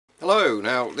Hello,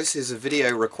 now this is a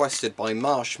video requested by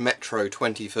Marsh Metro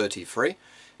 2033,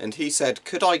 and he said,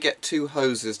 could I get two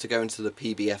hoses to go into the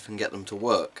PBF and get them to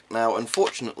work? Now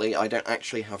unfortunately I don't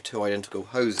actually have two identical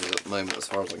hoses at the moment as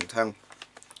far as I can tell, at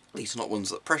least not ones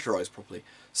that pressurise properly.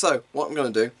 So what I'm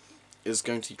going to do is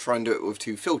going to try and do it with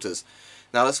two filters.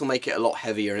 Now this will make it a lot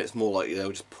heavier and it's more likely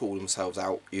they'll just pull themselves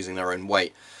out using their own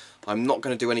weight. I'm not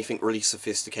going to do anything really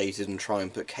sophisticated and try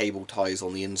and put cable ties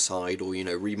on the inside or, you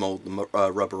know, remold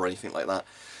the rubber or anything like that.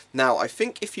 Now, I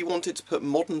think if you wanted to put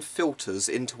modern filters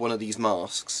into one of these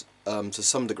masks, to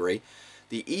some degree,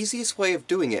 the easiest way of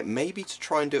doing it may be to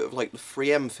try and do it with like the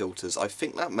 3M filters. I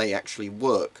think that may actually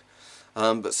work.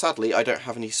 But sadly, I don't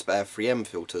have any spare 3M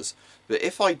filters. But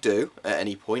if I do, at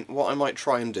any point, what I might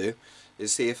try and do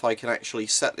is see if I can actually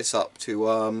set this up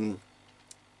to,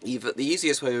 either the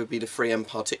easiest way would be the 3M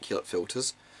particulate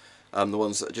filters, the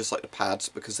ones that are just like the pads,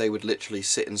 because they would literally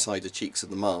sit inside the cheeks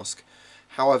of the mask.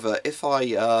 However, if I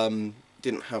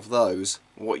didn't have those,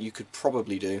 what you could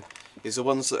probably do is the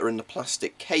ones that are in the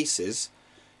plastic cases,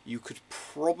 you could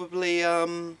probably,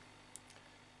 you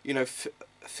know,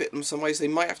 fit them some ways. They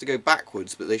might have to go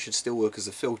backwards, but they should still work as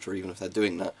a filter even if they're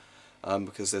doing that,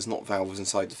 because there's not valves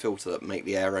inside the filter that make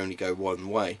the air only go one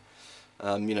way.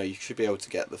 You know, you should be able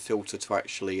to get the filter to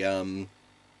actually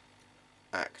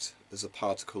act as a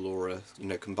particle or a, you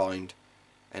know, combined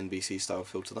NBC style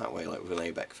filter that way, like with an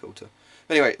ABEC filter.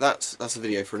 Anyway, that's a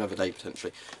video for another day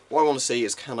potentially. What I want to see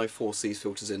is, can I force these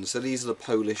filters in? So these are the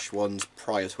Polish ones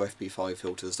prior to FP5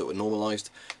 filters that were normalised.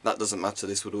 That doesn't matter,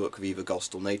 this would work with either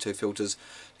GOST or NATO filters.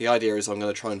 The idea is I'm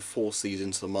going to try and force these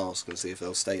into the mask and see if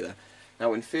they'll stay there.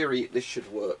 Now in theory this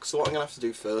should work, so what I'm going to have to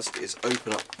do first is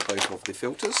open up both of the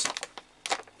filters.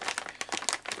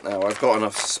 Now I've got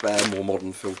enough spare more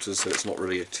modern filters, so it's not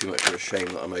really too much of a shame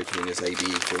that I'm opening this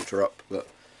ABE filter up, but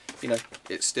you know,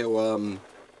 it's still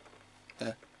there.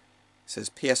 It says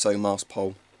PSO mask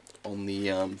pole on the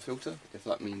filter, if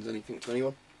that means anything to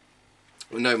anyone.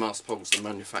 Well, no, mask pole's the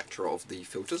manufacturer of the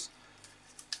filters.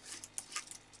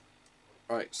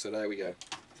 Right, so there we go.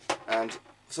 And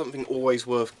something always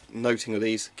worth noting with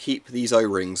these, keep these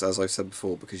O-rings, as I've said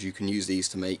before, because you can use these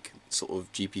to make sort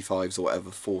of GP5s or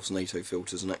whatever force NATO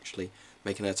filters and actually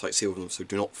make an airtight seal of them, so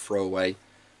do not throw away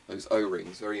those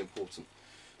O-rings, very important.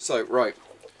 So, right,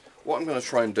 what I'm going to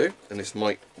try and do, and this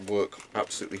might work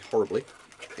absolutely horribly,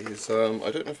 is, I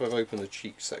don't know if I've opened the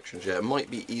cheek sections yet. It might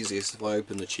be easiest if I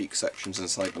open the cheek sections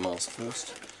inside the mask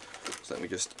first. So let me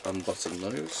just unbutton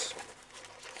those.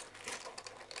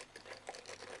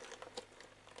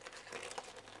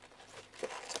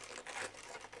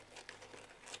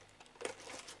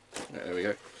 There we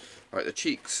go. Right, the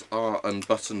cheeks are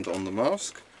unbuttoned on the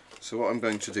mask, so what I'm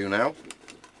going to do now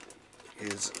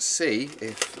is see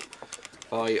if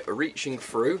by reaching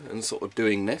through and sort of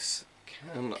doing this,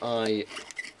 can I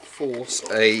force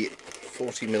a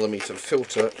 40mm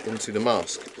filter into the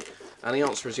mask? And the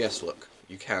answer is yes, look,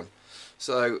 you can.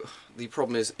 So the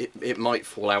problem is it might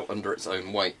fall out under its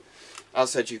own weight.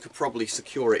 As said, you could probably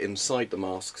secure it inside the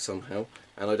mask somehow,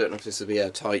 and I don't know if this would be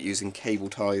airtight using cable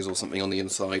ties or something on the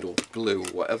inside or glue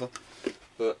or whatever,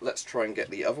 but let's try and get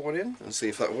the other one in and see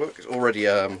if that works. It's already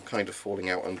kind of falling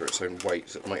out under its own weight,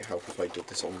 so it might help if I did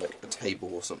this on like a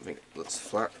table or something that's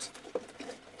flat.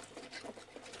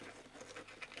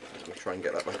 I'll try and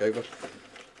get that back over.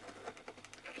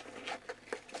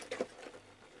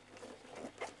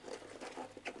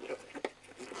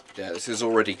 Yeah, this is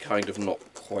already kind of not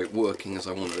quite working as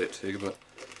I wanted it to, but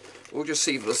we'll just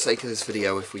see for the sake of this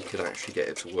video if we could actually get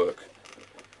it to work.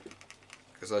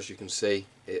 Because as you can see,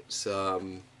 it's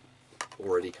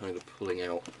already kind of pulling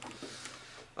out.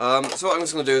 So what I'm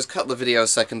just going to do is cut the video a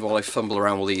second while I fumble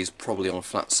around with these, probably on a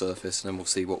flat surface, and then we'll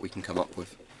see what we can come up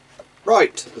with.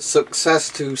 Right, success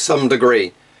to some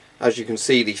degree. As you can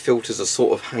see, the filters are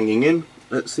sort of hanging in.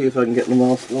 Let's see if I can get the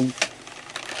mask on.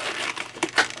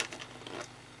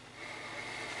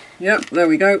 Yep, there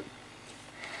we go.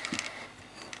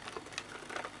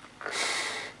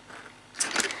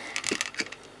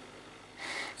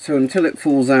 So until it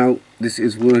falls out, this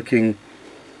is working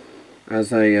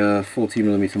as a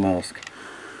 40mm mask.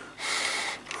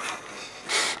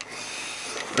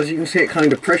 As you can see, it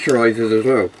kind of pressurizes as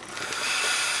well.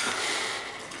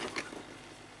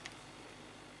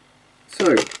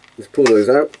 So, let's pull those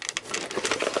out.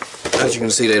 As you can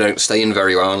see, they don't stay in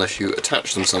very well unless you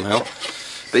attach them somehow.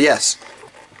 But yes,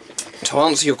 to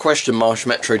answer your question, Marsh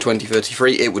Metro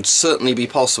 2033, it would certainly be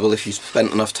possible if you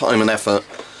spent enough time and effort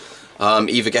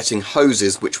either getting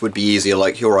hoses, which would be easier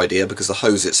like your idea because the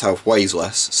hose itself weighs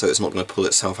less, so it's not going to pull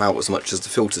itself out as much as the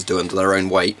filters do under their own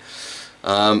weight.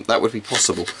 That would be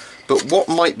possible. But what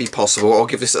might be possible, I'll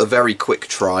give this a very quick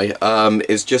try,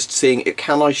 is just seeing,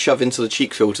 can I shove into the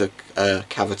cheek filter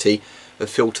cavity a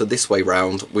filter this way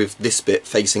round with this bit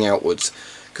facing outwards?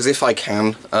 Because if I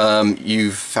can,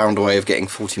 you've found a way of getting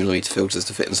 40mm filters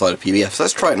to fit inside a PBF. So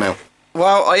let's try it now.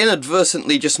 Well, I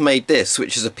inadvertently just made this,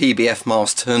 which is a PBF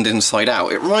mask turned inside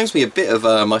out. It reminds me a bit of,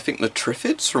 I think, the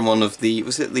Triffids from one of the,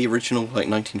 was it the original, like,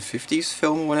 1950s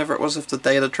film, or whenever it was, of the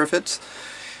Day of the Triffids?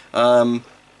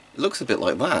 It looks a bit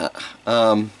like that,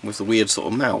 with the weird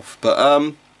sort of mouth.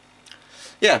 But,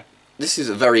 yeah, this is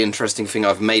a very interesting thing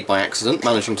I've made by accident,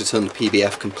 managing to turn the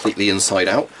PBF completely inside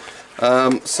out.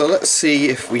 So let's see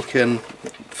if we can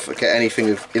get anything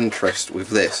of interest with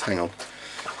this. Hang on.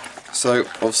 So,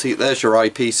 obviously, there's your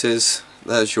eyepieces,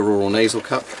 there's your oral nasal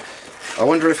cup. I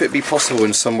wonder if it'd be possible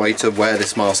in some way to wear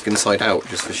this mask inside out,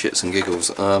 just for shits and giggles.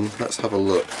 Let's have a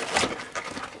look.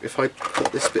 If I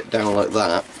put this bit down like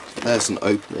that, there's an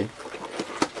opening.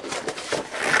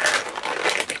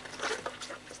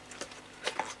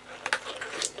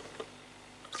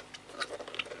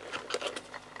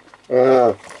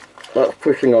 That's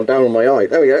pushing on down on my eye.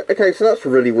 There we go. Okay, so that's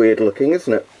really weird looking,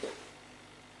 isn't it?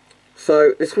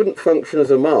 So, this wouldn't function as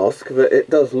a mask, but it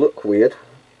does look weird.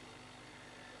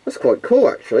 That's quite cool,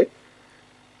 actually.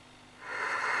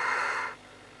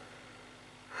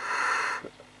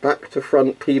 Back to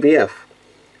front PBF.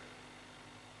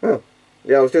 Oh,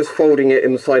 yeah, I was just folding it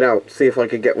inside out to see if I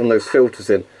could get one of those filters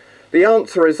in. The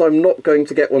answer is I'm not going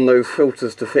to get one of those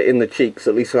filters to fit in the cheeks,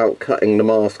 at least without cutting the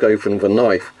mask open with a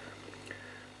knife.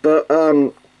 But,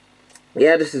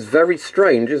 yeah, this is very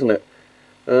strange, isn't it?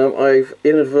 I've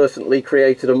inadvertently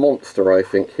created a monster, I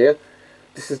think, here.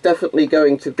 This is definitely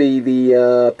going to be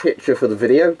the picture for the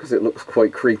video, because it looks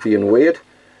quite creepy and weird.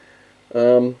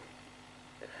 Yeah,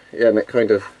 and it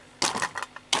kind of...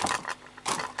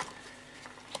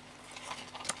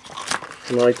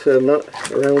 Can I turn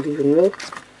that around even more?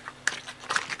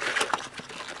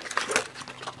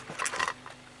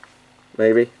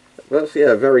 Maybe. That's,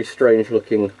 yeah, a very strange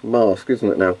looking mask,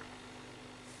 isn't it now?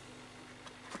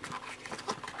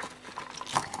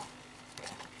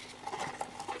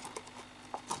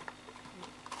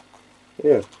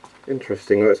 Yeah,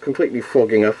 interesting. It's completely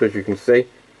fogging up, as you can see.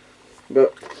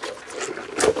 But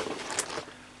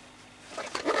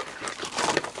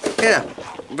yeah,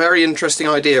 very interesting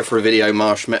idea for a video,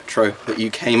 Marsh Metro, that you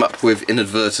came up with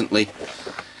inadvertently.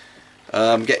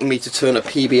 Getting me to turn a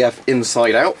PBF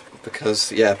inside out,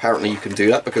 because, yeah, apparently you can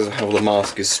do that because of how the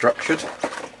mask is structured.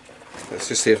 Let's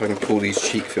just see if I can pull these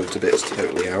cheek filter bits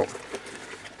totally out.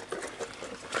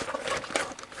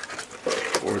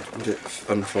 Or would it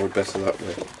unfold better that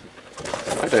way?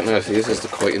 I don't know if this is the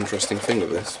quite interesting thing of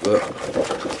this, but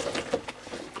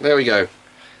there we go.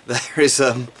 There is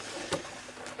a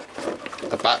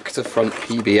back to front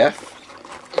PBF.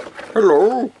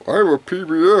 Hello, I'm a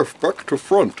PBF, back to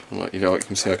front. Like, you know, you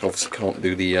can see I obviously can't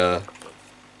do the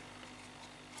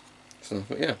so,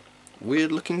 but yeah,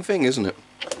 weird looking thing, isn't it?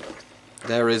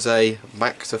 There is a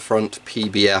back to front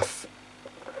PBF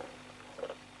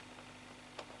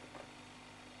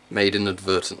made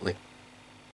inadvertently.